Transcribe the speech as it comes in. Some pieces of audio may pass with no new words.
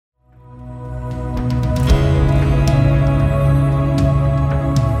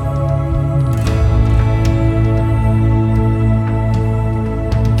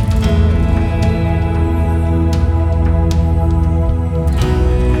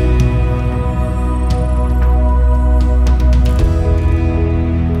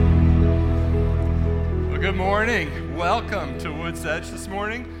morning. Welcome to Woods Edge this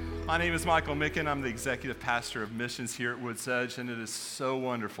morning. My name is Michael Micken. I'm the executive pastor of missions here at Woods Edge, and it is so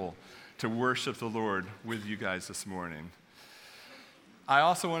wonderful to worship the Lord with you guys this morning. I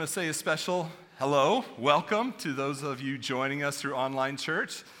also want to say a special hello, welcome to those of you joining us through online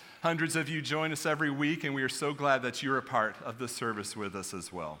church. Hundreds of you join us every week, and we are so glad that you're a part of the service with us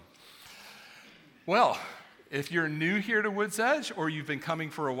as well. Well, if you're new here to Woods Edge or you've been coming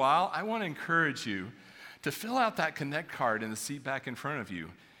for a while, I want to encourage you to fill out that Connect card in the seat back in front of you.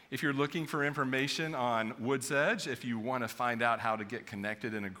 If you're looking for information on Woods Edge, if you want to find out how to get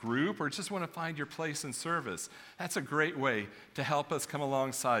connected in a group or just want to find your place in service, that's a great way to help us come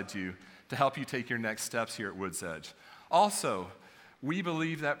alongside you to help you take your next steps here at Woods Edge. Also, we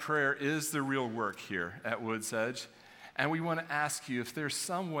believe that prayer is the real work here at Woods Edge, and we want to ask you if there's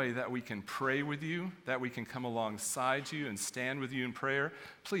some way that we can pray with you, that we can come alongside you and stand with you in prayer.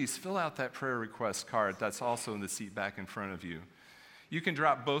 Please fill out that prayer request card that's also in the seat back in front of you. You can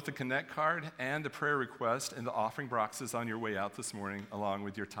drop both the Connect card and the prayer request in the offering boxes on your way out this morning, along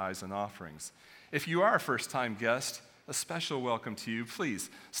with your tithes and offerings. If you are a first-time guest, a special welcome to you. Please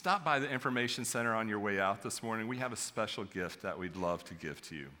stop by the information center on your way out this morning. We have a special gift that we'd love to give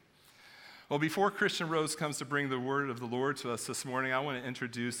to you. Well, before Christian Rose comes to bring the word of the Lord to us this morning, I want to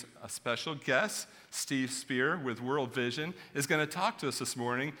introduce a special guest. Steve Spear with World Vision is going to talk to us this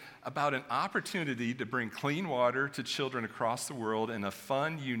morning about an opportunity to bring clean water to children across the world in a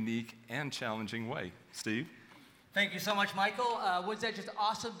fun, unique, and challenging way. Steve? Thank you so much, Michael. Woods Edge, it's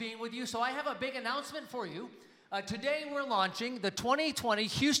awesome being with you. So I have a big announcement for you. Today we're launching the 2020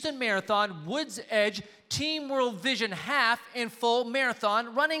 Houston Marathon Woods Edge Team World Vision half and full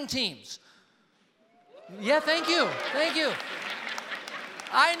marathon running teams. Yeah, thank you.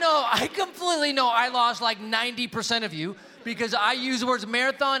 I completely know I lost like 90% of you because I use the words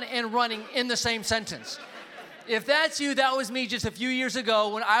marathon and running in the same sentence. If that's you, that was me just a few years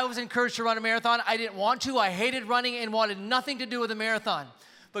ago when I was encouraged to run a marathon. I didn't want to. I hated running and wanted nothing to do with a marathon.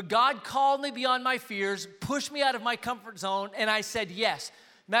 But God called me beyond my fears, pushed me out of my comfort zone, and I said yes.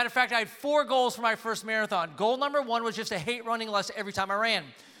 Matter of fact, I had 4 goals for my first marathon. Goal number 1 was just to hate running less every time I ran.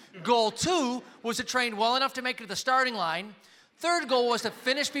 Goal 2 was to train well enough to make it to the starting line. Third goal was to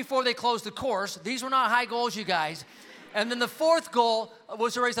finish before they closed the course. These were not high goals, you guys. And then the 4th goal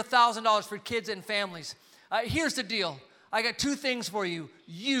was to raise $1,000 for kids and families. Here's the deal. I got 2 things for you.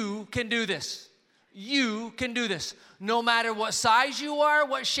 You can do this. You can do this. No matter what size you are,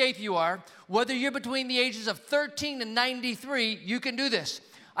 what shape you are, whether you're between the ages of 13 and 93, you can do this.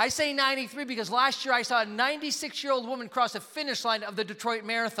 I say 93 because last year I saw a 96-year-old woman cross the finish line of the Detroit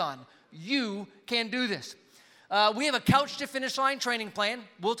Marathon. You can do this. We have a couch to finish line training plan.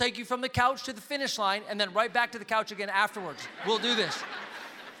 We'll take you from the couch to the finish line and then right back to the couch again afterwards. We'll do this.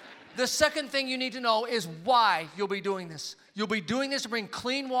 The second thing you need to know is why you'll be doing this. You'll be doing this to bring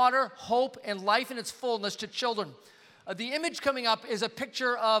clean water, hope, and life in its fullness to children. The image coming up is a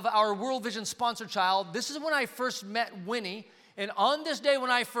picture of our World Vision sponsor child. This is when I first met Winnie. And on this day when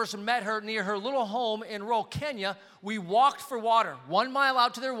I first met her near her little home in rural Kenya, we walked for water, 1 mile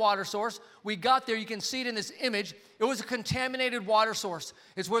out to their water source. We got there, you can see it in this image. It was a contaminated water source.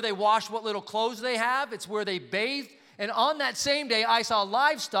 It's where they wash what little clothes they have. It's where they bathe. And on that same day, I saw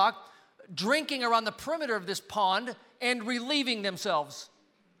livestock drinking around the perimeter of this pond and relieving themselves.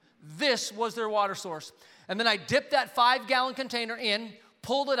 This was their water source. And then I dipped that 5-gallon container in,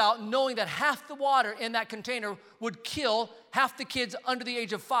 pulled it out, knowing that half the water in that container would kill half the kids under the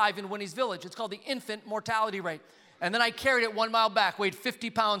age of 5 in Winnie's village. It's called the infant mortality rate. And then I carried it 1 mile back, weighed 50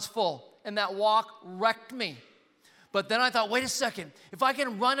 pounds full, and that walk wrecked me. But then I thought, wait a second, if I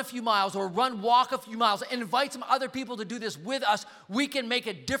can run a few miles or walk a few miles and invite some other people to do this with us, we can make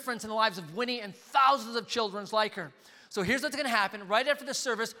a difference in the lives of Winnie and thousands of children like her. So here's what's going to happen. Right after the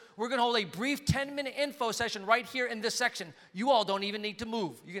service, we're going to hold a brief 10-minute info session right here in this section. You all don't even need to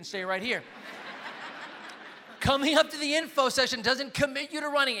move. You can stay right here. Coming up to the info session doesn't commit you to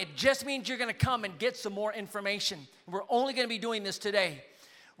running. It just means you're going to come and get some more information. We're only going to be doing this today.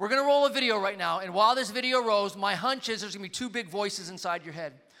 We're going to roll a video right now, and while this video rolls, my hunch is there's going to be 2 big voices inside your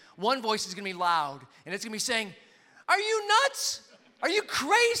head. One voice is going to be loud, and it's going to be saying, "Are you nuts? Are you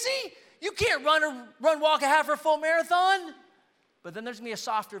crazy? You can't walk a half or full marathon." But then there's going to be a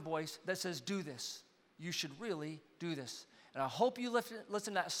softer voice that says, "Do this. You should really do this." And I hope you listen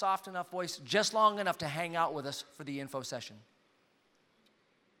to that soft enough voice just long enough to hang out with us for the info session.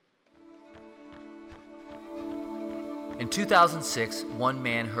 In 2006, one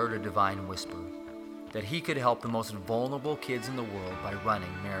man heard a divine whisper that he could help the most vulnerable kids in the world by running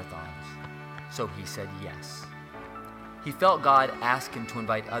marathons. So he said yes. He felt God ask him to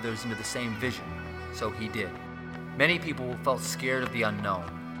invite others into the same vision, so he did. Many people felt scared of the unknown.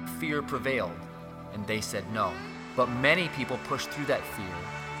 Fear prevailed, and they said no. But many people pushed through that fear,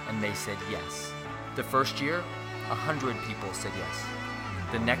 and they said yes. The first year, 100 people said yes.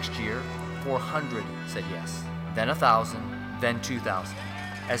 The next year, 400 said yes. Then 1,000, then 2,000.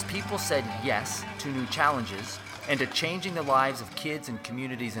 As people said yes to new challenges and to changing the lives of kids and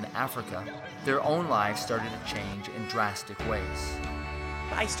communities in Africa, their own lives started to change in drastic ways.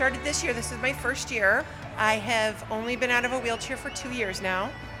 I started this year. This is my first year. I have only been out of a wheelchair for 2 years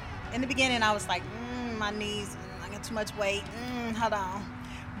now. In the beginning, I was like, my knees, I got too much weight, hold on.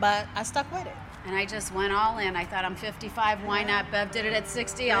 But I stuck with it. And I just went all in. I thought I'm 55, why not? Bev did it at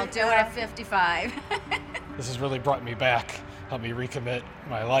 60, I'll do it at 55. This has really brought me back, helped me recommit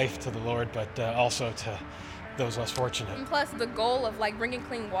my life to the Lord, but also to those less fortunate. And plus the goal of bringing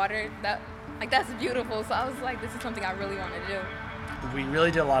clean water, that's beautiful. So I was like, this is something I really want to do. We really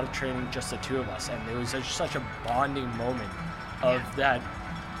did a lot of training, just the two of us, and it was just such a bonding moment of that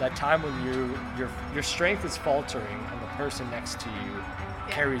time when your strength is faltering and the person next to you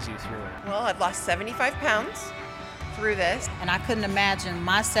carries you through it. Well, I've lost 75 pounds through this. And I couldn't imagine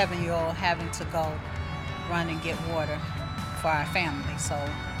my 7-year-old having to go run and get water for our family. So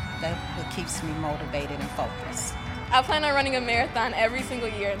that what keeps me motivated and focused. I plan on running a marathon every single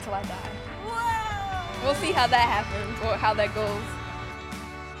year until I die. Wow! We'll see how that happens or how that goes.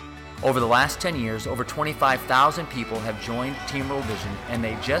 Over the last 10 years, over 25,000 people have joined Team World Vision, and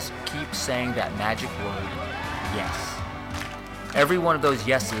they just keep saying that magic word, yes. Every one of those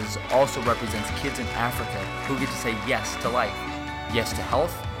yeses also represents kids in Africa who get to say yes to life, yes to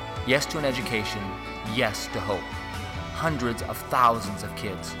health, yes to an education, yes to hope. Hundreds of thousands of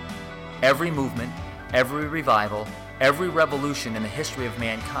kids. Every movement, every revival, every revolution in the history of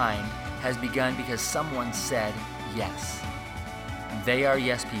mankind has begun because someone said yes. They are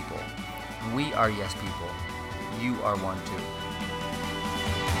yes people. We are yes people. You are one too.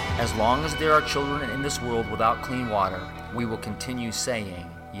 As long as there are children in this world without clean water, we will continue saying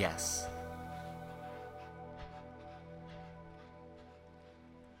yes.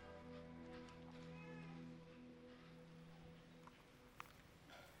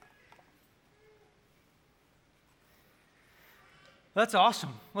 That's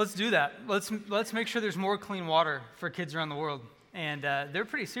awesome. Let's do that. Let's make sure there's more clean water for kids around the world. And they're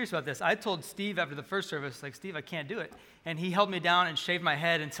pretty serious about this. I told Steve after the first service, Steve, I can't do it. And he held me down and shaved my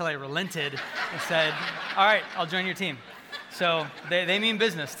head until I relented and said, all right, I'll join your team. So they mean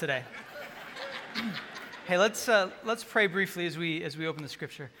business today. Hey, let's pray briefly as we open the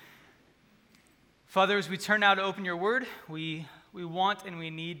scripture. Father, as we turn now to open your word, we want and we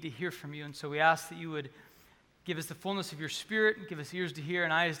need to hear from you. And so we ask that you would give us the fullness of your spirit, give us ears to hear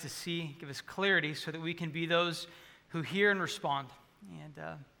and eyes to see, give us clarity so that we can be those who hear and respond. And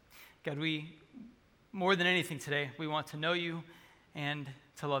God, we, more than anything today, we want to know you and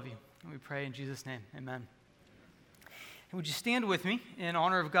to love you. And we pray in Jesus' name, amen. And would you stand with me in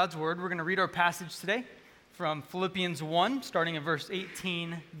honor of God's word? We're going to read our passage today from Philippians 1, starting in verse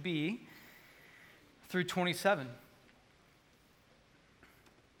 18b through 27.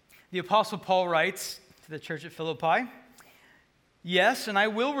 The Apostle Paul writes to the church at Philippi, "Yes, and I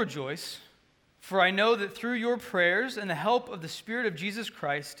will rejoice, for I know that through your prayers and the help of the Spirit of Jesus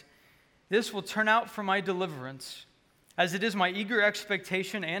Christ, this will turn out for my deliverance, as it is my eager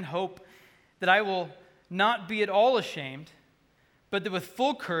expectation and hope that I will not be at all ashamed, but that with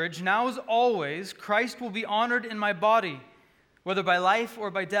full courage, now as always, Christ will be honored in my body, whether by life or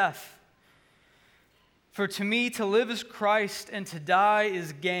by death. For to me to live is Christ, and to die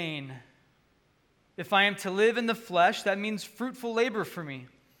is gain. If I am to live in the flesh, that means fruitful labor for me.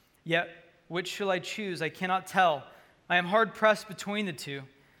 Yet, which shall I choose? I cannot tell. I am hard-pressed between the two.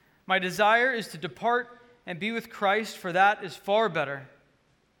 My desire is to depart and be with Christ, for that is far better.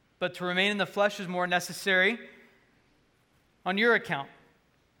 But to remain in the flesh is more necessary on your account.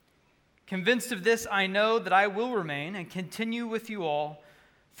 Convinced of this, I know that I will remain and continue with you all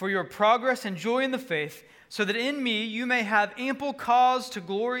for your progress and joy in the faith, so that in me you may have ample cause to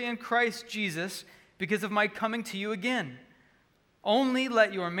glory in Christ Jesus because of my coming to you again. Only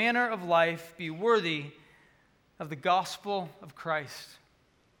let your manner of life be worthy of the gospel of Christ."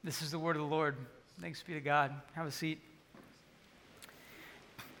 This is the word of the Lord. Thanks be to God. Have a seat.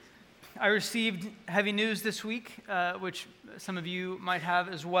 I received heavy news this week, which some of you might have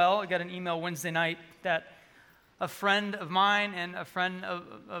as well. I got an email Wednesday night that a friend of mine and a friend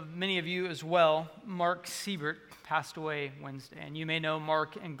of many of you as well, Mark Siebert, passed away Wednesday. And you may know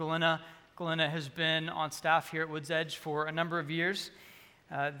Mark and Glenna. Glenna has been on staff here at Woods Edge for a number of years.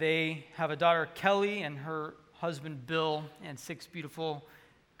 They have a daughter, Kelly, and her husband, Bill, and 6 beautiful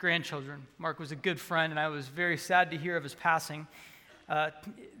grandchildren. Mark was a good friend, and I was very sad to hear of his passing.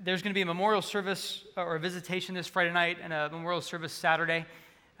 There's going to be a memorial service or a visitation this Friday night and a memorial service Saturday.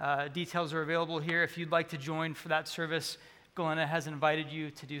 Details are available here. If you'd like to join for that service, Galena has invited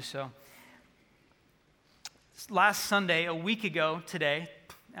you to do so. Last Sunday, a week ago today,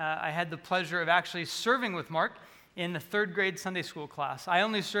 I had the pleasure of actually serving with Mark in the 3rd grade Sunday school class. I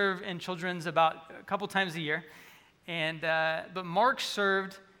only serve in children's about a couple times a year, but Mark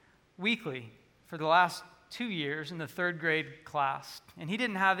served weekly for the last 2 years in the 3rd grade class. And he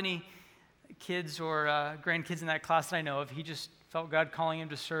didn't have any kids or grandkids in that class that I know of. He just felt God calling him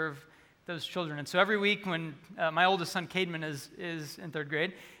to serve those children. And so every week when my oldest son, Cademan, is in 3rd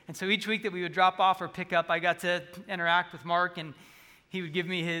grade, and so each week that we would drop off or pick up, I got to interact with Mark, and he would give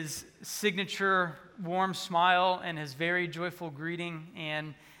me his signature warm smile and his very joyful greeting.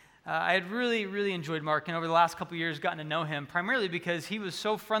 And I had really, really enjoyed Mark, and over the last couple of years gotten to know him, primarily because he was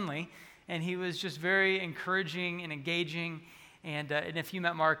so friendly, and he was just very encouraging and engaging. And if you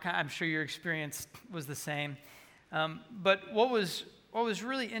met Mark, I'm sure your experience was the same. But what was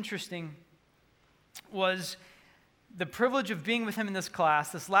really interesting was the privilege of being with him in this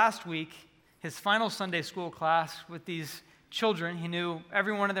class this last week, his final Sunday school class with these children. He knew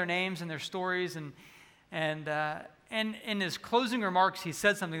every one of their names and their stories, and in his closing remarks, he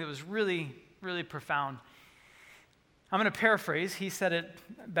said something that was really, really profound. I'm going to paraphrase. He said it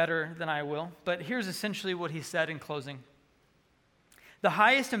better than I will, but here's essentially what he said in closing. The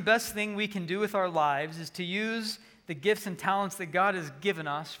highest and best thing we can do with our lives is to use the gifts and talents that God has given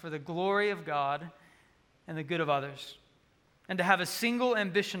us for the glory of God and the good of others, and to have a single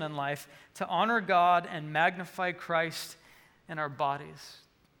ambition in life, to honor God and magnify Christ in our bodies.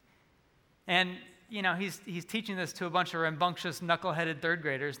 And, you know, he's teaching this to a bunch of rambunctious, knuckleheaded 3rd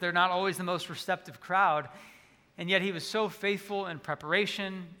graders. They're not always the most receptive crowd, and yet he was so faithful in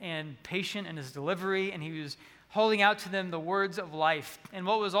preparation and patient in his delivery, and he was holding out to them the words of life. And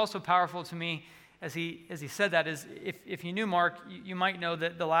what was also powerful to me as he said that is, if you knew Mark, you might know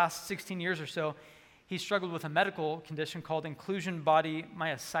that the last 16 years or so, he struggled with a medical condition called inclusion body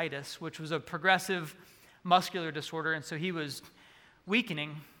myositis, which was a progressive muscular disorder. And so he was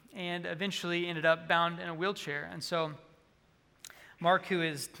weakening and eventually ended up bound in a wheelchair. And so Mark, who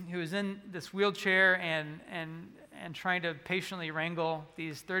is in this wheelchair and trying to patiently wrangle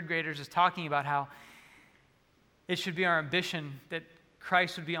these 3rd graders, is talking about how it should be our ambition that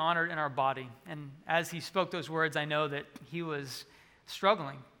Christ would be honored in our body. And as he spoke those words, I know that he was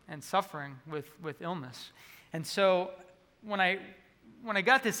struggling and suffering with illness. And so when I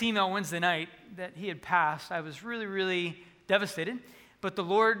got this email Wednesday night that he had passed, I was really, really devastated. But the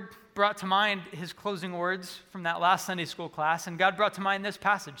Lord brought to mind his closing words from that last Sunday school class, and God brought to mind this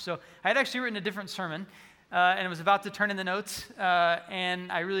passage. So I had actually written a different sermon, and I was about to turn in the notes,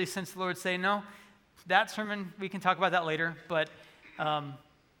 and I really sensed the Lord say, no, that sermon, we can talk about that later, but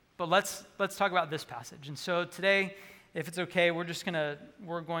let's talk about this passage. And so today, if it's okay,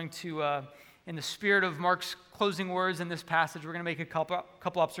 we're going to, in the spirit of Mark's closing words in this passage, we're going to make a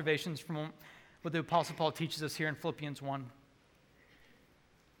couple observations from what the Apostle Paul teaches us here in Philippians 1.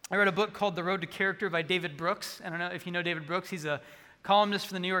 I read a book called The Road to Character by David Brooks. I don't know if you know David Brooks. He's a columnist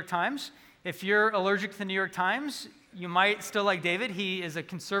for the New York Times. If you're allergic to the New York Times, you might still like David. He is a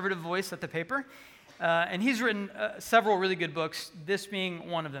conservative voice at the paper. And he's written several really good books, this being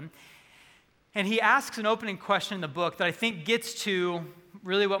one of them. And he asks an opening question in the book that I think gets to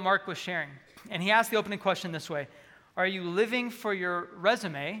really what Mark was sharing. And he asked the opening question this way: are you living for your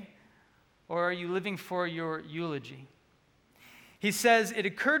resume, or are you living for your eulogy? He says, it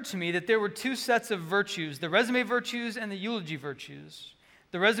occurred to me that there were two sets of virtues, the resume virtues and the eulogy virtues.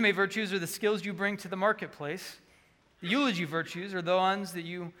 The resume virtues are the skills you bring to the marketplace. The eulogy virtues are the ones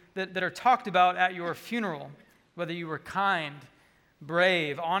that are talked about at your funeral, whether you were kind,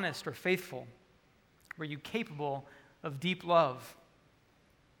 brave, honest, or faithful. Were you capable of deep love?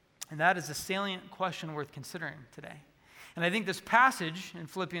 And that is a salient question worth considering today. And I think this passage in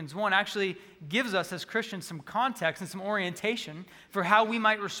Philippians 1 actually gives us as Christians some context and some orientation for how we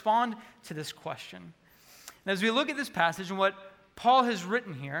might respond to this question. And as we look at this passage and what Paul has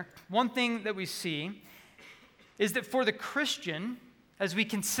written here, one thing that we see is that for the Christian, as we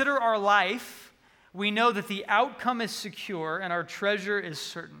consider our life, we know that the outcome is secure and our treasure is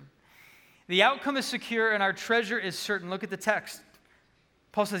certain. The outcome is secure and our treasure is certain. Look at the text.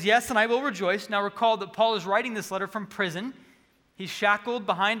 Paul says, yes, and I will rejoice. Now recall that Paul is writing this letter from prison. He's shackled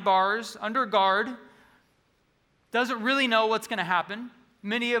behind bars, under guard, doesn't really know what's going to happen.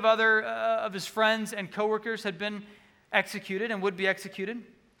 Many of his friends and coworkers had been executed and would be executed.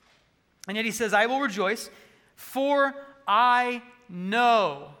 And yet he says, I will rejoice, for I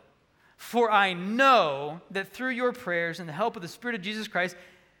know that through your prayers and the help of the Spirit of Jesus Christ,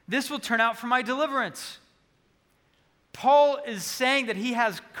 this will turn out for my deliverance. Paul is saying that he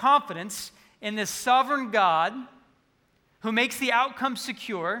has confidence in this sovereign God who makes the outcome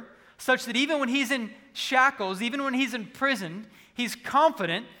secure, such that even when he's in shackles, even when he's in prison, he's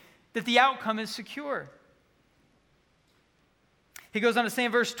confident that the outcome is secure. He goes on to say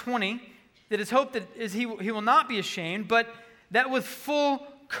in verse 20 that his hope that is he will not be ashamed, but that with full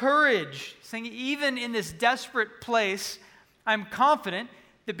courage, saying even in this desperate place, I'm confident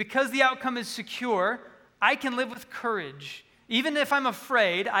that because the outcome is secure, I can live with courage. Even if I'm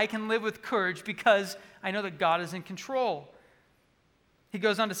afraid, I can live with courage because I know that God is in control. He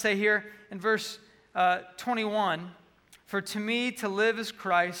goes on to say here in verse 21, for to me to live is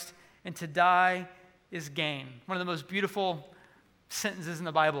Christ and to die is gain. One of the most beautiful sentences in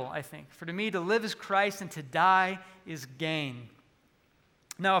the Bible, I think. For to me to live is Christ and to die is gain.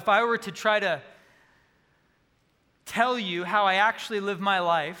 Now, if I were to try to tell you how I actually live my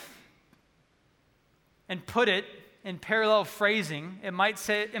life and put it in parallel phrasing, it might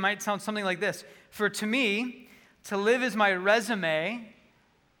sound something like this. For to me, to live is my resume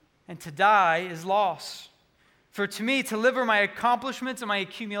and to die is loss. For to me, to live are my accomplishments and my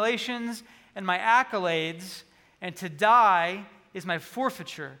accumulations and my accolades, and to die is my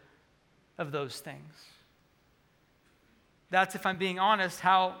forfeiture of those things. That's, if I'm being honest,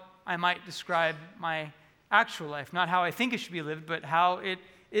 how I might describe my actual life. Not how I think it should be lived, but how it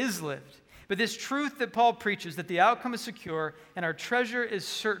is lived. But this truth that Paul preaches, that the outcome is secure and our treasure is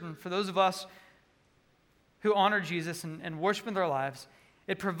certain for those of us who honor Jesus and worship with our lives,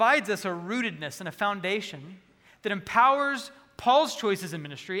 it provides us a rootedness and a foundation that empowers Paul's choices in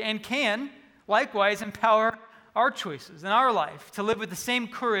ministry and can likewise empower our choices in our life to live with the same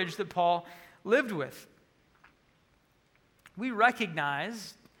courage that Paul lived with. We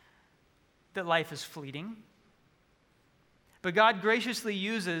recognize that life is fleeting, but God graciously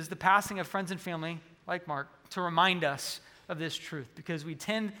uses the passing of friends and family like Mark to remind us of this truth because we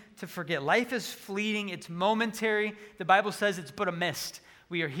tend to forget. Life is fleeting, it's momentary. The Bible says it's but a mist.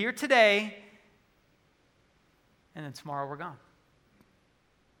 We are here today, and then tomorrow we're gone.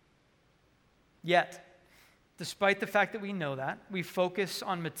 Yet, despite the fact that we know that, we focus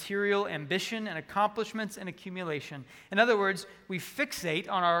on material ambition and accomplishments and accumulation. In other words, we fixate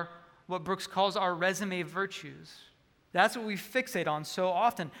on what Brooks calls our resume virtues. That's what we fixate on so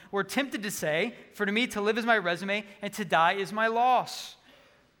often. We're tempted to say, for to me to live is my resume and to die is my loss.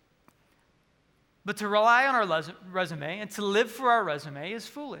 But to rely on our resume and to live for our resume is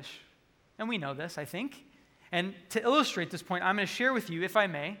foolish. And we know this, I think. And to illustrate this point, I'm going to share with you, if I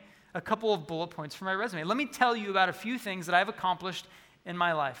may, a couple of bullet points from my resume. Let me tell you about a few things that I've accomplished in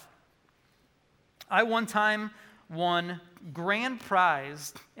my life. I one time won grand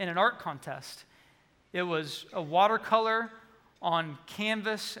prize in an art contest. It was a watercolor on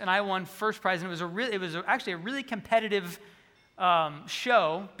canvas, and I won first prize. And it was actually a really competitive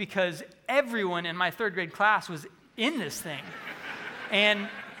show because everyone in my third grade class was in this thing.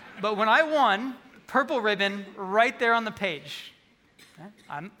 But when I won, purple ribbon right there on the page.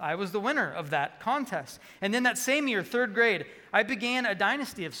 I was the winner of that contest. And then that same year, third grade, I began a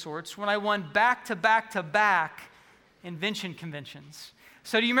dynasty of sorts when I won back-to-back-to-back invention conventions.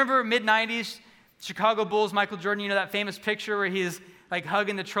 So do you remember mid-90s, Chicago Bulls, Michael Jordan, you know that famous picture where he's like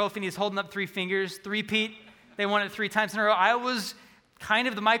hugging the trophy and he's holding up 3 fingers, three-peat? They won it 3 times in a row. I was kind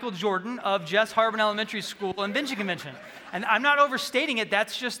of the Michael Jordan of Jess Harbin Elementary School invention convention. And I'm not overstating it,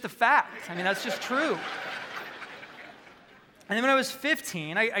 that's just the fact. I mean, that's just true. And then when I was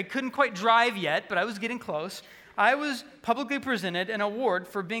 15, I couldn't quite drive yet, but I was getting close. I was publicly presented an award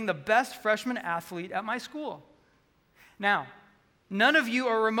for being the best freshman athlete at my school. Now, none of you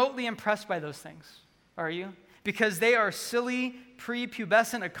are remotely impressed by those things, are you? Because they are silly,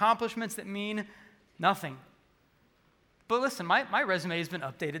 prepubescent accomplishments that mean nothing. But listen, my resume has been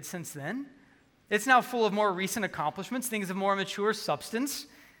updated since then. It's now full of more recent accomplishments, things of more mature substance.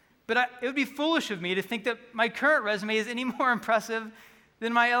 But it would be foolish of me to think that my current resume is any more impressive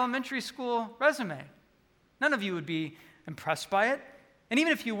than my elementary school resume. None of you would be impressed by it. And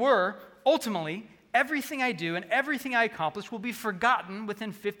even if you were, ultimately, everything I do and everything I accomplish will be forgotten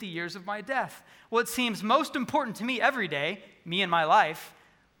within 50 years of my death. What seems most important to me every day, me and my life,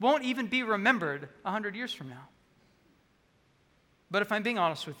 won't even be remembered 100 years from now. But if I'm being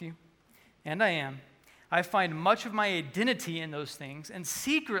honest with you, and I am, I find much of my identity in those things, and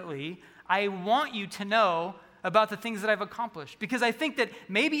secretly, I want you to know about the things that I've accomplished. Because I think that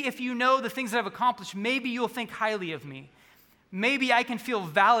maybe if you know the things that I've accomplished, maybe you'll think highly of me. Maybe I can feel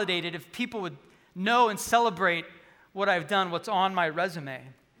validated if people would know and celebrate what I've done, what's on my resume.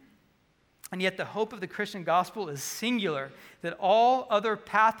 And yet the hope of the Christian gospel is singular, that all other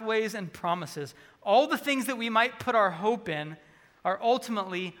pathways and promises, all the things that we might put our hope in, are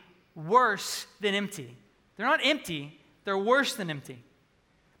ultimately worse than empty. They're not empty, they're worse than empty.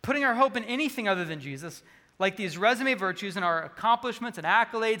 Putting our hope in anything other than Jesus, like these resume virtues and our accomplishments and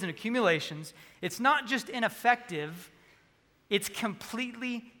accolades and accumulations, it's not just ineffective, it's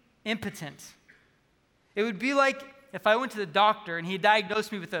completely impotent. It would be like if I went to the doctor and he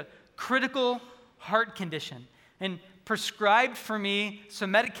diagnosed me with a critical heart condition and prescribed for me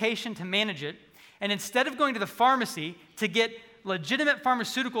some medication to manage it, and instead of going to the pharmacy to get legitimate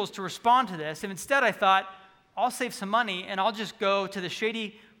pharmaceuticals to respond to this, if instead I thought, I'll save some money and I'll just go to the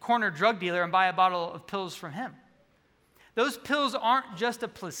shady corner drug dealer and buy a bottle of pills from him. Those pills aren't just a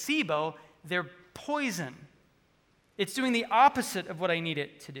placebo, they're poison. It's doing the opposite of what I need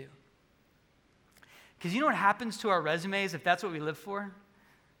it to do. Because you know what happens to our resumes if that's what we live for?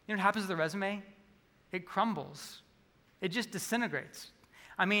 You know what happens to the resume? It crumbles. It just disintegrates.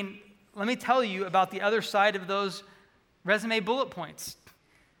 I mean, let me tell you about the other side of those resume bullet points.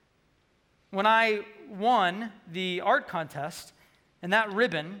 When I won the art contest and that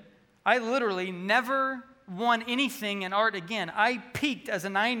ribbon, I literally never won anything in art again. I peaked as a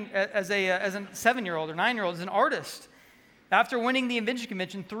 7-year-old or 9-year-old as an artist. After winning the invention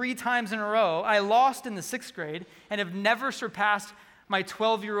convention 3 times in a row, I lost in the 6th grade and have never surpassed my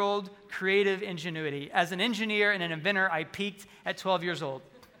 12-year-old creative ingenuity. As an engineer and an inventor, I peaked at 12 years old.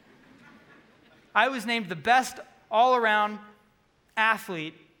 I was named the best all-around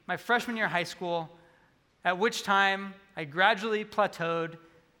athlete my freshman year of high school, at which time I gradually plateaued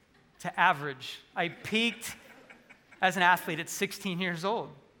to average. I peaked as an athlete at 16 years old.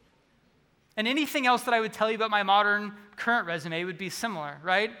 And anything else that I would tell you about my modern current resume would be similar,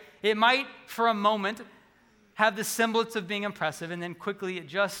 right? It might, for a moment, have the semblance of being impressive, and then quickly it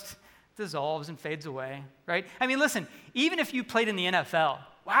just dissolves and fades away, right? I mean, listen, even if you played in the NFL,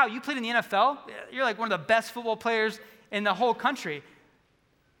 wow, you played in the NFL? You're like one of the best football players in the whole country.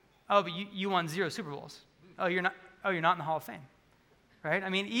 Oh, but you won 0 Super Bowls. Oh, you're not in the Hall of Fame, right? I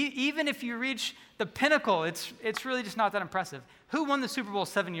mean, even if you reach the pinnacle, it's really just not that impressive. Who won the Super Bowl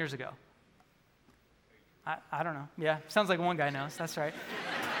 7 years ago? I don't know. Yeah, sounds like one guy knows. That's right.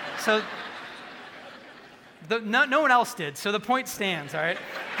 So no one else did, so the point stands, all right?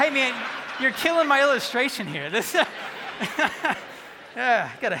 Hey, man, you're killing my illustration here. This, yeah,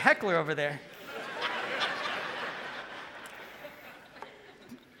 got a heckler over there.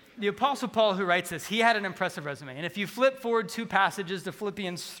 The Apostle Paul, who writes this, he had an impressive resume. And if you flip forward 2 passages to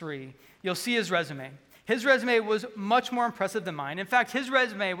Philippians 3, you'll see his resume. His resume was much more impressive than mine. In fact, his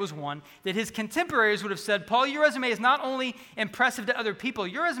resume was one that his contemporaries would have said, Paul, your resume is not only impressive to other people,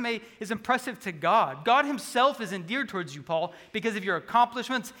 your resume is impressive to God. God himself is endeared towards you, Paul, because of your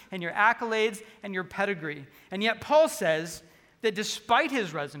accomplishments and your accolades and your pedigree. And yet Paul says that despite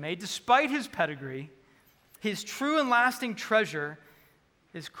his resume, despite his pedigree, his true and lasting treasure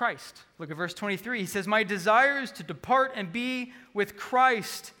is Christ. Look at verse 23. He says, my desire is to depart and be with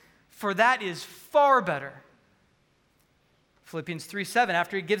Christ, for that is far better. Philippians 3:7,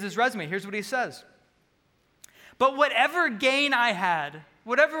 after he gives his resume, here's what he says. But whatever gain I had,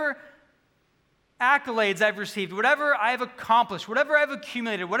 whatever accolades I've received, whatever I've accomplished, whatever I've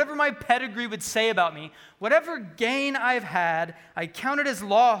accumulated, whatever my pedigree would say about me, whatever gain I've had, I count it as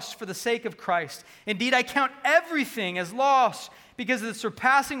loss for the sake of Christ. Indeed, I count everything as loss because of the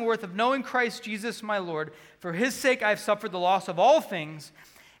surpassing worth of knowing Christ Jesus my Lord. For his sake I have suffered the loss of all things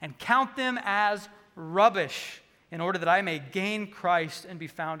and count them as rubbish in order that I may gain Christ and be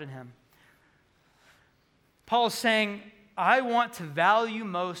found in him. Paul is saying, I want to value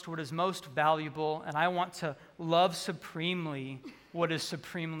most what is most valuable, and I want to love supremely what is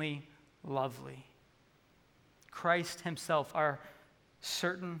supremely lovely. Christ himself, our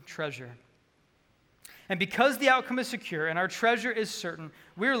certain treasure. And because the outcome is secure and our treasure is certain,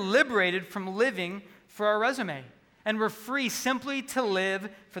 we're liberated from living for our resume. And we're free simply to live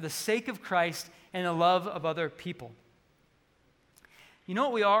for the sake of Christ and the love of other people. You know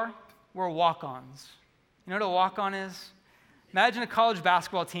what we are? We're walk-ons. You know what a walk-on is? Imagine a college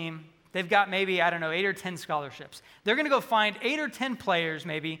basketball team. They've got maybe, 8 or 10 scholarships. They're going to go find 8 or 10 players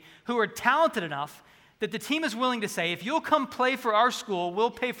maybe who are talented enough that the team is willing to say, if you'll come play for our school,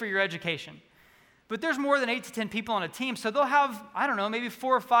 we'll pay for your education. But there's more than 8 to 10 people on a team, so they'll have, maybe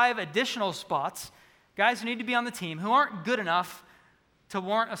 4 or 5 additional spots, guys who need to be on the team who aren't good enough to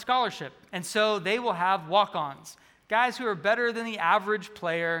warrant a scholarship. And so they will have walk-ons, guys who are better than the average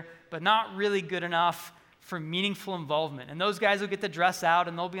player, but not really good enough for meaningful involvement. And those guys will get to dress out,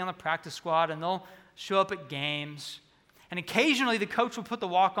 and they'll be on the practice squad, and they'll show up at games, and occasionally the coach will put the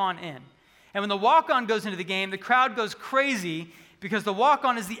walk-on in. And when the walk-on goes into the game, the crowd goes crazy because the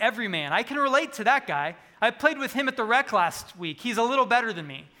walk-on is the everyman. I can relate to that guy. I played with him at the rec last week. He's a little better than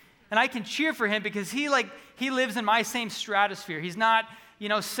me. And I can cheer for him because he lives in my same stratosphere. He's not,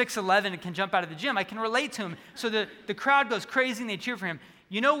 6'11" and can jump out of the gym. I can relate to him. So the crowd goes crazy and they cheer for him.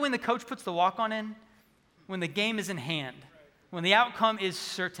 You know when the coach puts the walk-on in? When the game is in hand, when the outcome is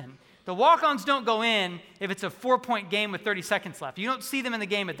certain. The walk-ons don't go in if it's a 4-point game with 30 seconds left. You don't see them in the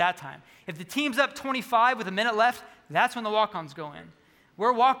game at that time. If the team's up 25 with a minute left, that's when the walk-ons go in.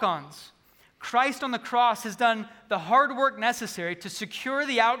 We're walk-ons. Christ on the cross has done the hard work necessary to secure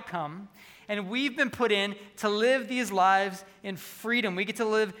the outcome, and we've been put in to live these lives in freedom. We get to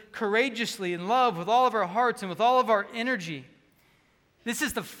live courageously in love with all of our hearts and with all of our energy. This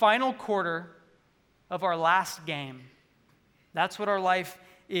is the final quarter of our last game. That's what our life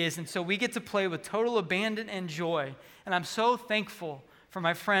is. And so we get to play with total abandon and joy. And I'm so thankful for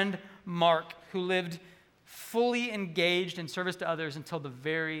my friend Mark, who lived fully engaged in service to others until the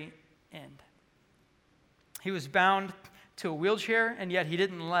very end. He was bound to a wheelchair, and yet he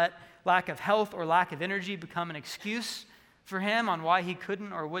didn't let lack of health or lack of energy become an excuse for him on why he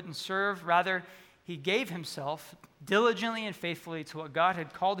couldn't or wouldn't serve. Rather, he gave himself diligently and faithfully to what God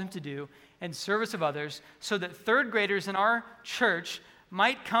had called him to do in service of others, so that third graders in our church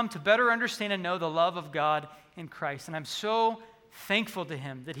might come to better understand and know the love of God in Christ. And I'm so thankful to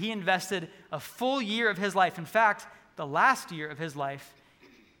him that he invested a full year of his life, in fact, the last year of his life,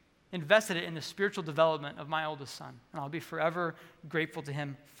 invested it in the spiritual development of my oldest son. And I'll be forever grateful to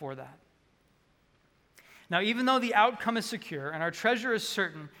him for that. Now, even though the outcome is secure and our treasure is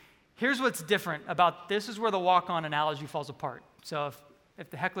certain, here's what's different about this is where the walk-on analogy falls apart. So if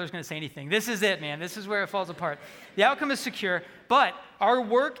the heckler's going to say anything, this is it, man. This is where it falls apart. The outcome is secure, but our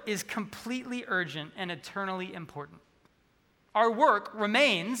work is completely urgent and eternally important. Our work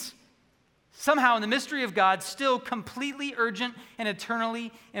remains somehow in the mystery of God still completely urgent and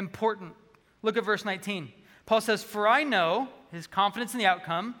eternally important. Look at verse 19. Paul says, "For I know," his confidence in the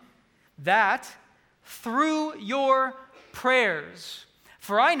outcome, "that through your prayers,"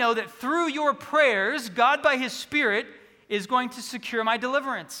 for I know that through your prayers, God by his Spirit is going to secure my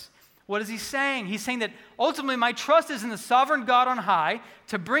deliverance. What is he saying? He's saying that ultimately my trust is in the sovereign God on high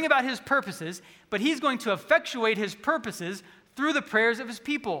to bring about his purposes, but he's going to effectuate his purposes through the prayers of his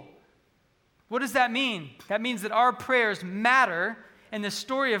people. What does that mean? That means that our prayers matter in the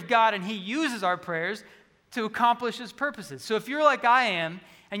story of God, and he uses our prayers to accomplish his purposes. So if you're like I am,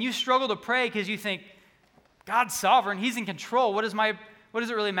 and you struggle to pray because you think, God's sovereign, he's in control, what does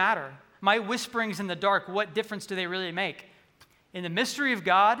it really matter? My whisperings in the dark, what difference do they really make? In the mystery of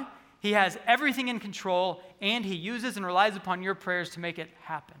God, he has everything in control, and he uses and relies upon your prayers to make it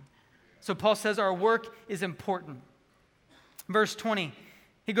happen. So Paul says our work is important. Verse 20,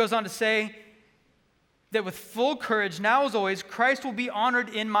 he goes on to say that with full courage, now as always, Christ will be honored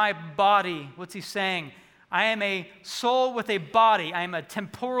in my body. What's he saying? I am a soul with a body. I am a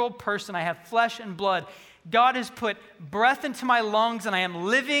temporal person. I have flesh and blood. God has put breath into my lungs, and I am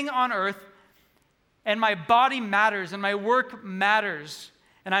living on earth, and my body matters, and my work matters.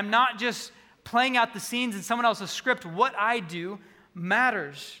 And I'm not just playing out the scenes in someone else's script. What I do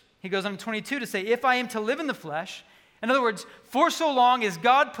matters. He goes on to 22 to say, if I am to live in the flesh, in other words, for so long as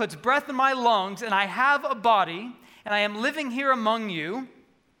God puts breath in my lungs, and I have a body, and I am living here among you,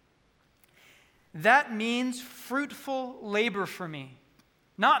 that means fruitful labor for me.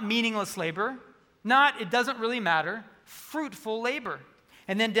 Not meaningless labor, not it doesn't really matter, fruitful labor.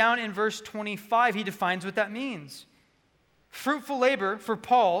 And then down in verse 25, he defines what that means. Fruitful labor for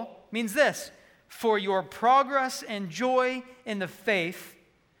Paul means this: for your progress and joy in the faith,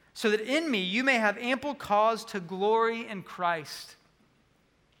 so that in me you may have ample cause to glory in Christ.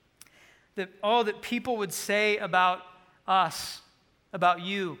 That all that people would say about us, about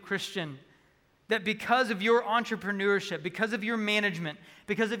you, Christian, that because of your entrepreneurship, because of your management,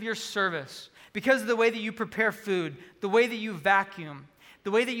 because of your service, because of the way that you prepare food, the way that you vacuum,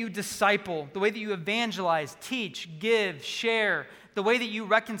 the way that you disciple, the way that you evangelize, teach, give, share, the way that you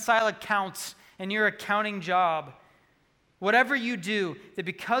reconcile accounts in your accounting job, whatever you do, that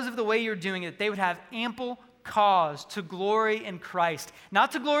because of the way you're doing it, they would have ample cause to glory in Christ.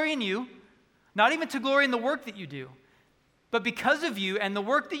 Not to glory in you, not even to glory in the work that you do, but because of you and the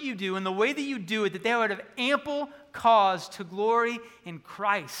work that you do and the way that you do it, that they would have ample cause to glory in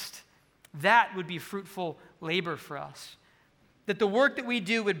Christ. That would be fruitful labor for us. That the work that we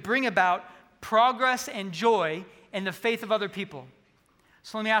do would bring about progress and joy in the faith of other people.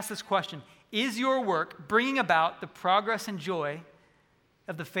 So let me ask this question. Is your work bringing about the progress and joy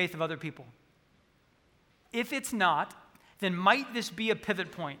of the faith of other people? If it's not, then might this be a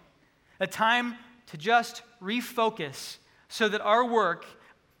pivot point, a time to just refocus so that our work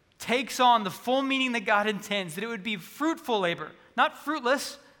takes on the full meaning that God intends, that it would be fruitful labor, not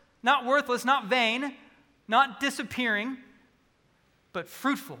fruitless, not worthless, not vain, not disappearing, but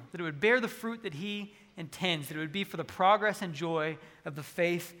fruitful, that it would bear the fruit that he intends, that it would be for the progress and joy of the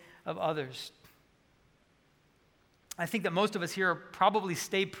faith of others. I think that most of us here probably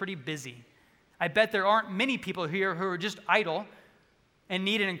stay pretty busy. I bet there aren't many people here who are just idle and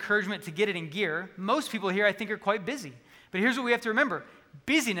need an encouragement to get it in gear. Most people here, I think, are quite busy. But here's what we have to remember.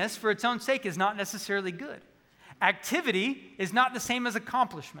 Busyness for its own sake is not necessarily good. Activity is not the same as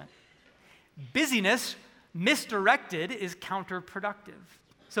accomplishment. Busyness misdirected is counterproductive.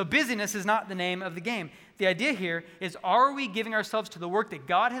 So busyness is not the name of the game. The idea here is, are we giving ourselves to the work that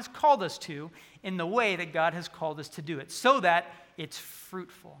God has called us to in the way that God has called us to do it so that it's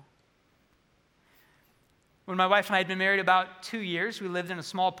fruitful? When my wife and I had been married about 2 years, we lived in a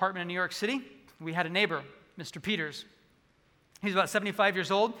small apartment in New York City. We had a neighbor, Mr. Peters. He was about 75 years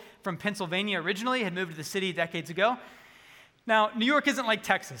old, from Pennsylvania originally, had moved to the city decades ago. Now, New York isn't like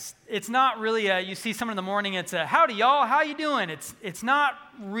Texas. It's not really you see someone in the morning, it's a, howdy y'all, how you doing? It's not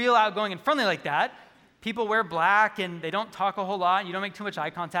real outgoing and friendly like that. People wear black and they don't talk a whole lot and you don't make too much eye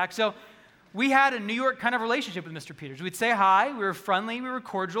contact. So we had a New York kind of relationship with Mr. Peters. We'd say hi, we were friendly, we were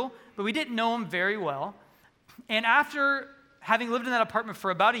cordial, but we didn't know him very well. And after having lived in that apartment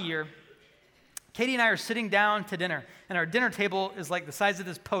for about a year, Katie and I are sitting down to dinner, and our dinner table is like the size of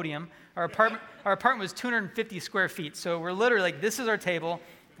this podium. Our apartment was 250 square feet, so we're literally like, this is our table,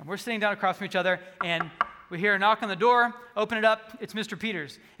 and we're sitting down across from each other, and we hear a knock on the door, open it up, it's Mr.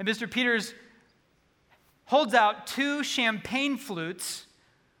 Peters. And Mr. Peters holds out 2 champagne flutes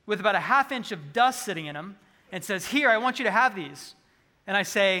with about a ½ inch of dust sitting in them, and says, here, I want you to have these. And I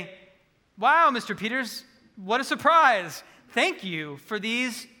say, wow, Mr. Peters, what a surprise. Thank you for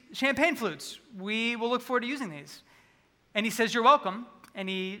these champagne flutes. We will look forward to using these. And he says, you're welcome. And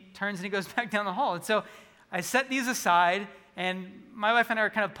he turns and he goes back down the hall. And so I set these aside, and my wife and I are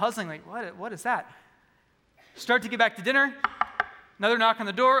kind of puzzling, like, what is that? Start to get back to dinner. Another knock on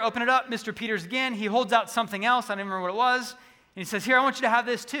the door, open it up, Mr. Peters again. He holds out something else. I don't even remember what it was. And he says, here, I want you to have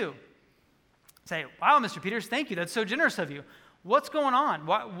this too. I say, wow, Mr. Peters, thank you. That's so generous of you. What's going on?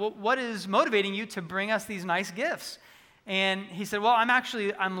 What is motivating you to bring us these nice gifts? And he said, well,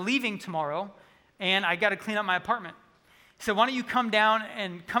 I'm leaving tomorrow, and I got to clean up my apartment. He said, why don't you come down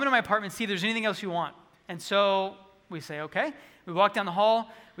and come into my apartment and see if there's anything else you want? And so we say, okay. We walk down the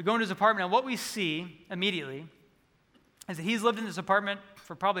hall, we go into his apartment, and what we see immediately is that he's lived in this apartment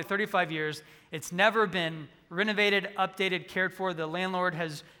for probably 35 years. It's never been renovated, updated, cared for. The landlord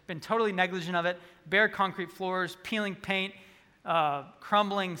has been totally negligent of it. Bare concrete floors, peeling paint,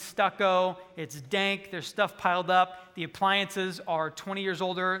 crumbling stucco. It's dank. There's stuff piled up. The appliances are 20 years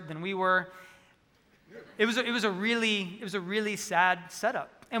older than we were. It was a really sad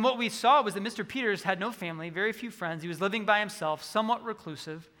setup. And what we saw was that Mr. Peters had no family, very few friends. He was living by himself, somewhat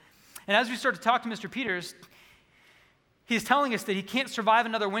reclusive. And as we start to talk to Mr. Peters, he's telling us that he can't survive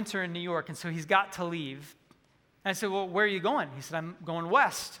another winter in New York, and so he's got to leave. And I said, well, where are you going? He said, I'm going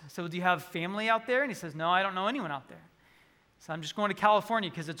west. I said, well, do you have family out there? And he says, no, I don't know anyone out there. So I'm just going to California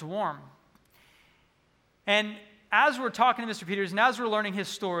because it's warm. And as we're talking to Mr. Peters and as we're learning his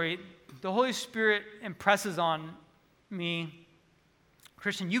story, the Holy Spirit impresses on me,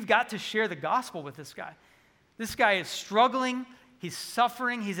 Christian, you've got to share the gospel with this guy. This guy is struggling. He's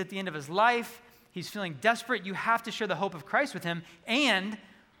suffering. He's at the end of his life. He's feeling desperate. You have to share the hope of Christ with him. And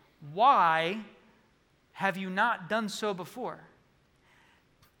why have you not done so before?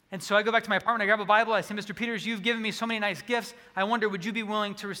 And so I go back to my apartment, I grab a Bible, I say, Mr. Peters, you've given me so many nice gifts. I wonder, would you be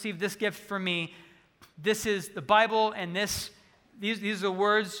willing to receive this gift from me? This is the Bible, and these are the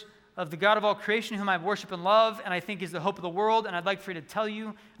words of the God of all creation, whom I worship and love, and I think is the hope of the world, and I'd like to tell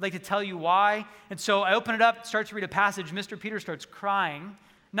you why. And so I open it up, start to read a passage. Mr. Peters starts crying,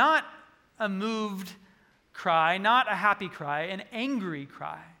 not a moved cry, not a happy cry, an angry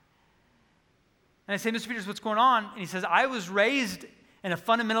cry. And I say, Mr. Peters, what's going on? And he says, I was raised in a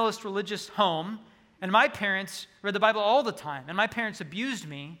fundamentalist religious home, and my parents read the Bible all the time, and my parents abused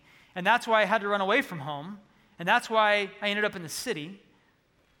me, and that's why I had to run away from home, and that's why I ended up in the city,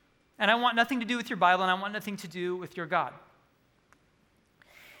 and I want nothing to do with your Bible, and I want nothing to do with your God.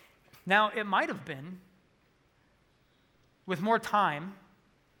 Now, it might have been, with more time,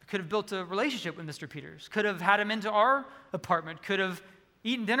 could have built a relationship with Mr. Peters, could have had him into our apartment, could have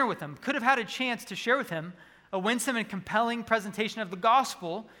eaten dinner with him, could have had a chance to share with him a winsome and compelling presentation of the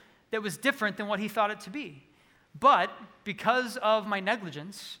gospel that was different than what he thought it to be. But because of my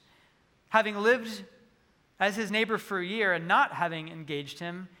negligence, having lived as his neighbor for a year and not having engaged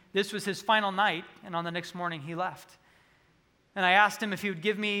him, this was his final night, and on the next morning he left. And I asked him if he would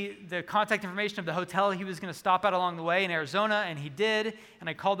give me the contact information of the hotel he was going to stop at along the way in Arizona, and he did. And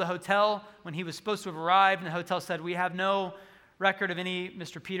I called the hotel when he was supposed to have arrived, and the hotel said, we have no record of any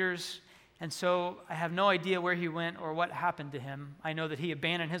Mr. Peters, and so I have no idea where he went or what happened to him. I know that he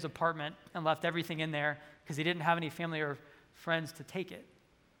abandoned his apartment and left everything in there because he didn't have any family or friends to take it.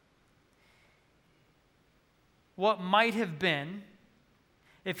 What might have been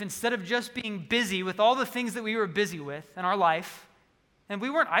if instead of just being busy with all the things that we were busy with in our life, and we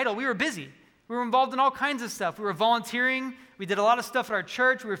weren't idle, we were busy. We were involved in all kinds of stuff. We were volunteering. We did a lot of stuff at our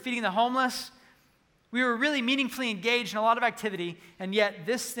church. We were feeding the homeless. We were really meaningfully engaged in a lot of activity, and yet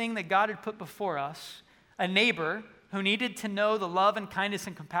this thing that God had put before us, a neighbor who needed to know the love and kindness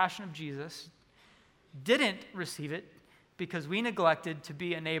and compassion of Jesus, didn't receive it because we neglected to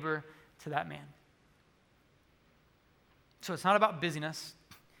be a neighbor to that man. So it's not about busyness.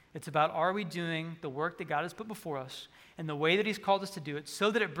 It's about, are we doing the work that God has put before us and the way that he's called us to do it so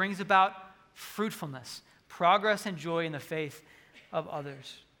that it brings about fruitfulness, progress, and joy in the faith of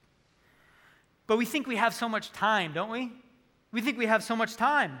others. But we think we have so much time, don't we? We think we have so much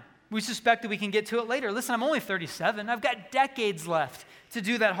time. We suspect that we can get to it later. Listen, I'm only 37. I've got decades left to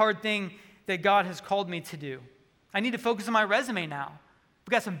do that hard thing that God has called me to do. I need to focus on my resume now.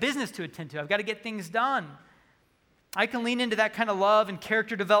 We've got some business to attend to. I've got to get things done. I can lean into that kind of love and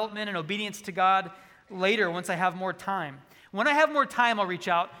character development and obedience to God later once I have more time. When I have more time, I'll reach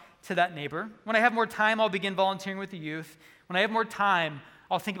out to that neighbor. When I have more time, I'll begin volunteering with the youth. When I have more time,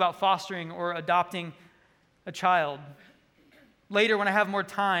 I'll think about fostering or adopting a child. Later, when I have more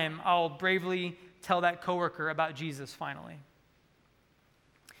time, I'll bravely tell that coworker about Jesus finally.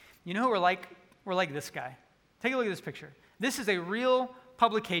 You know who we're like? We're like this guy. Take a look at this picture. This is a real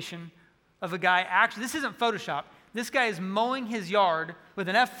publication of a guy actually, this isn't Photoshop. This guy is mowing his yard with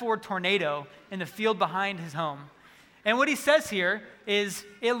an F4 Tornado in the field behind his home. And what he says here is,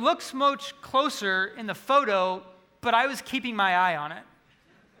 it looks much closer in the photo, but I was keeping my eye on it.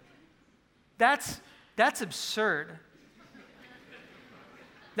 That's absurd.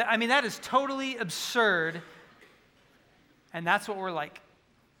 That is totally absurd. And that's what we're like.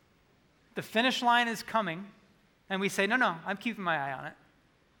 The finish line is coming, and we say, no, I'm keeping my eye on it.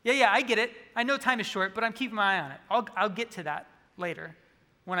 Yeah, I get it. I know time is short, but I'm keeping my eye on it. I'll get to that later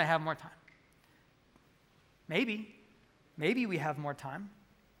when I have more time. Maybe we have more time.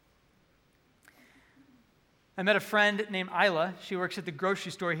 I met a friend named Isla. She works at the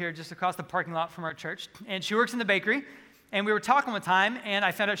grocery store here just across the parking lot from our church, and she works in the bakery. And we were talking one time, and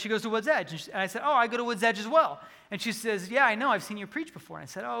I found out she goes to Woods Edge. And I said, I go to Woods Edge as well. And she says, yeah, I know. I've seen you preach before. And I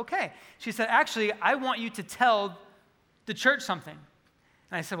said, okay. She said, actually, I want you to tell the church something.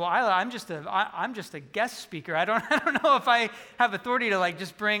 And I said, well, Isla, I'm just a guest speaker. I don't know if I have authority to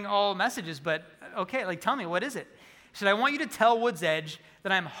just bring all messages, but okay, tell me, what is it? She said, I want you to tell Woods Edge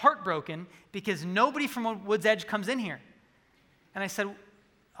that I'm heartbroken because nobody from Woods Edge comes in here. And I said,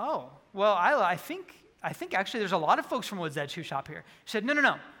 oh, well, Isla, I think actually there's a lot of folks from Woods Edge who shop here. She said,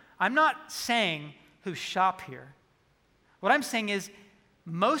 no. I'm not saying who shop here. What I'm saying is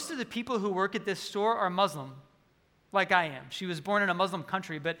most of the people who work at this store are Muslim, like I am. She was born in a Muslim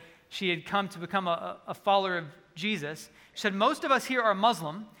country, but she had come to become a follower of Jesus. She said, most of us here are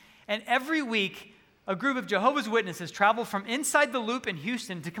Muslim, and every week a group of Jehovah's Witnesses travel from inside the Loop in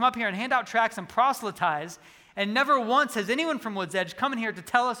Houston to come up here and hand out tracts and proselytize, and never once has anyone from Woods Edge come in here to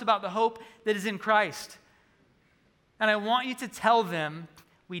tell us about the hope that is in Christ. And I want you to tell them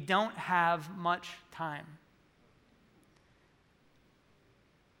we don't have much time.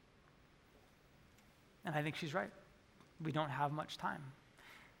 And I think she's right. We don't have much time.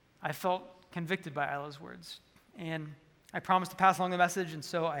 I felt convicted by Isla's words, and I promised to pass along the message, and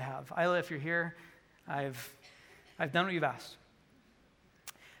so I have. Isla, if you're here, I've done what you've asked.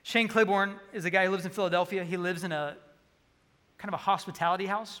 Shane Claiborne is a guy who lives in Philadelphia. He lives in a kind of a hospitality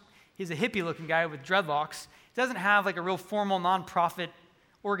house. He's a hippie-looking guy with dreadlocks. He doesn't have a real formal nonprofit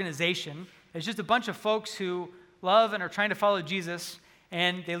organization. It's just a bunch of folks who love and are trying to follow Jesus,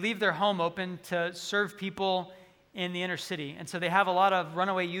 and they leave their home open to serve people in the inner city. And so they have a lot of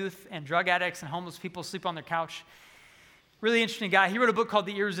runaway youth and drug addicts and homeless people sleep on their couch. Really interesting guy. He wrote a book called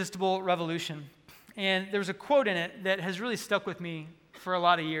The Irresistible Revolution. And there's a quote in it that has really stuck with me for a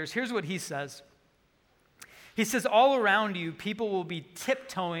lot of years. Here's what he says. He says, all around you, people will be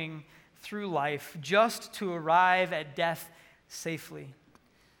tiptoeing through life just to arrive at death safely.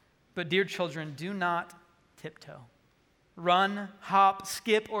 But dear children, do not tiptoe. Run, hop,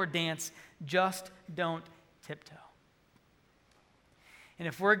 skip, or dance. Just don't tiptoe. And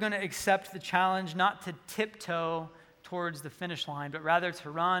if we're going to accept the challenge not to tiptoe towards the finish line, but rather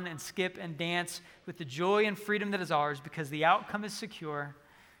to run and skip and dance with the joy and freedom that is ours because the outcome is secure,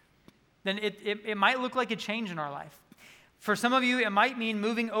 then it might look like a change in our life. For some of you, it might mean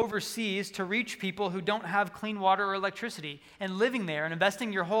moving overseas to reach people who don't have clean water or electricity and living there and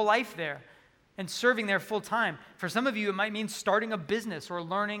investing your whole life there and serving there full time. For some of you, it might mean starting a business or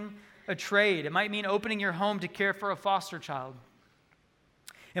learning a trade. It might mean opening your home to care for a foster child.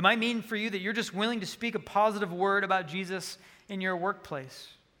 It might mean for you that you're just willing to speak a positive word about Jesus in your workplace.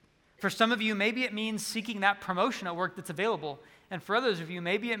 For some of you, maybe it means seeking that promotion at work that's available. And for others of you,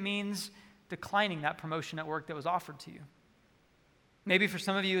 maybe it means declining that promotion at work that was offered to you. Maybe for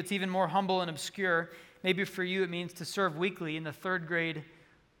some of you, it's even more humble and obscure. Maybe for you, it means to serve weekly in the 3rd grade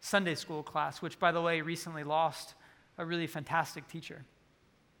Sunday school class, which, by the way, recently lost a really fantastic teacher.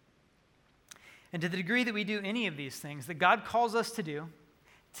 And to the degree that we do any of these things that God calls us to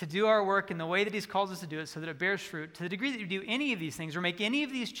do our work in the way that He's called us to do it so that it bears fruit, to the degree that we do any of these things or make any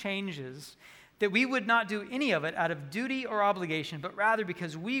of these changes, that we would not do any of it out of duty or obligation, but rather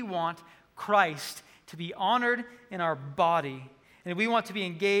because we want Christ to be honored in our body, and we want to be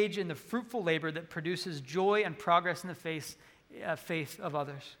engaged in the fruitful labor that produces joy and progress in the faith of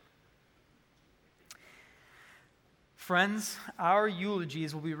others. Friends, our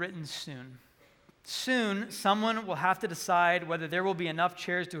eulogies will be written soon. Soon, someone will have to decide whether there will be enough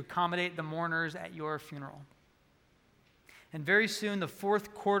chairs to accommodate the mourners at your funeral. And very soon, the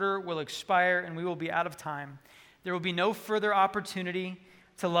 4th quarter will expire and we will be out of time. There will be no further opportunity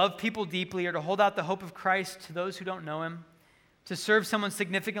to love people deeply or to hold out the hope of Christ to those who don't know Him, to serve someone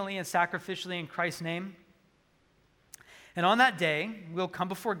significantly and sacrificially in Christ's name. And on that day, we'll come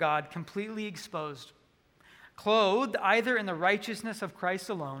before God completely exposed, clothed either in the righteousness of Christ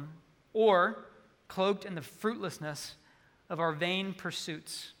alone or cloaked in the fruitlessness of our vain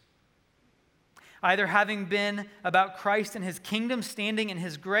pursuits. Either having been about Christ and His kingdom, standing in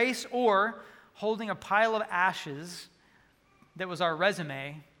His grace, or holding a pile of ashes that was our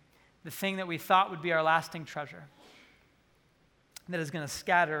resume, the thing that we thought would be our lasting treasure, that is going to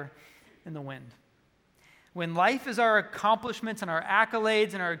scatter in the wind. When life is our accomplishments and our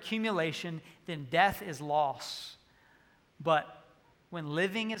accolades and our accumulation, then death is loss. But when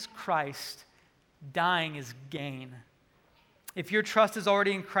living is Christ, dying is gain. If your trust is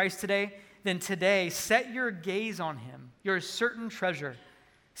already in Christ today, then today set your gaze on Him, your certain treasure.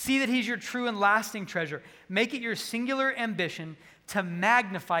 See that He's your true and lasting treasure. Make it your singular ambition to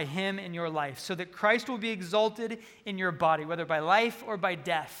magnify Him in your life so that Christ will be exalted in your body, whether by life or by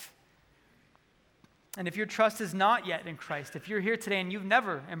death. And if your trust is not yet in Christ, if you're here today and you've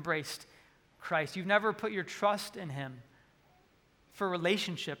never embraced Christ, you've never put your trust in Him for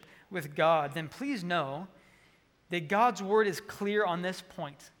relationship with God, then please know that God's word is clear on this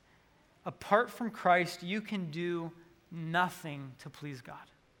point. Apart from Christ, you can do nothing to please God.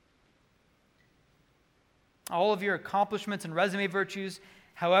 All of your accomplishments and resume virtues,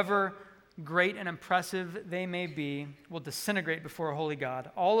 however great and impressive they may be, will disintegrate before a holy God.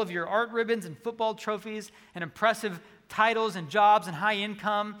 All of your art ribbons and football trophies and impressive titles and jobs and high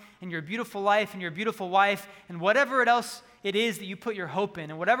income and your beautiful life and your beautiful wife and whatever else it is that you put your hope in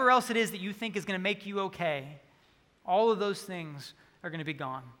and whatever else it is that you think is going to make you okay, all of those things are going to be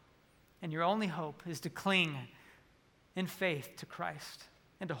gone. And your only hope is to cling in faith to Christ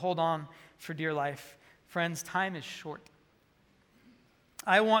and to hold on for dear life. Friends, time is short.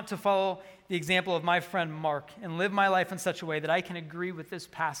 I want to follow the example of my friend Mark and live my life in such a way that I can agree with this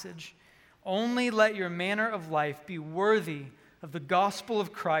passage. Only let your manner of life be worthy of the gospel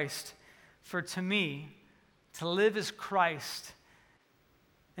of Christ, for to me, to live is Christ,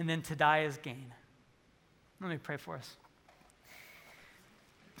 and then to die is gain. Let me pray for us.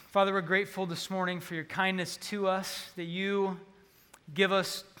 Father, we're grateful this morning for your kindness to us, that you give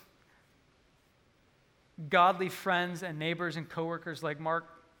us godly friends and neighbors and coworkers like Mark.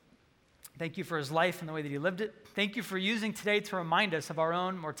 Thank you for his life and the way that he lived it. Thank you for using today to remind us of our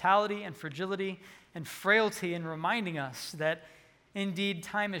own mortality and fragility and frailty, and reminding us that indeed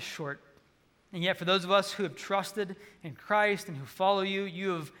time is short. And yet for those of us who have trusted in Christ and who follow you, you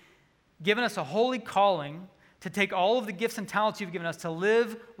have given us a holy calling to take all of the gifts and talents you've given us to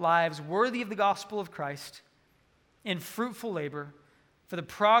live lives worthy of the gospel of Christ in fruitful labor for the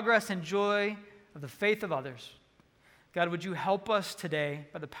progress and joy of the faith of others. God, would you help us today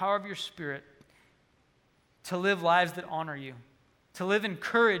by the power of your Spirit to live lives that honor you, to live in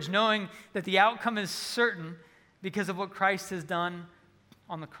courage, knowing that the outcome is certain because of what Christ has done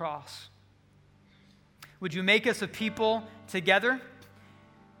on the cross. Would you make us a people together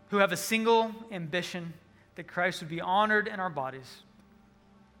who have a single ambition, that Christ would be honored in our bodies,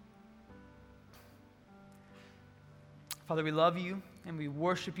 Father, we love you and we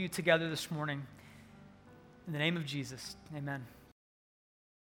worship you together this morning. In the name of Jesus, amen.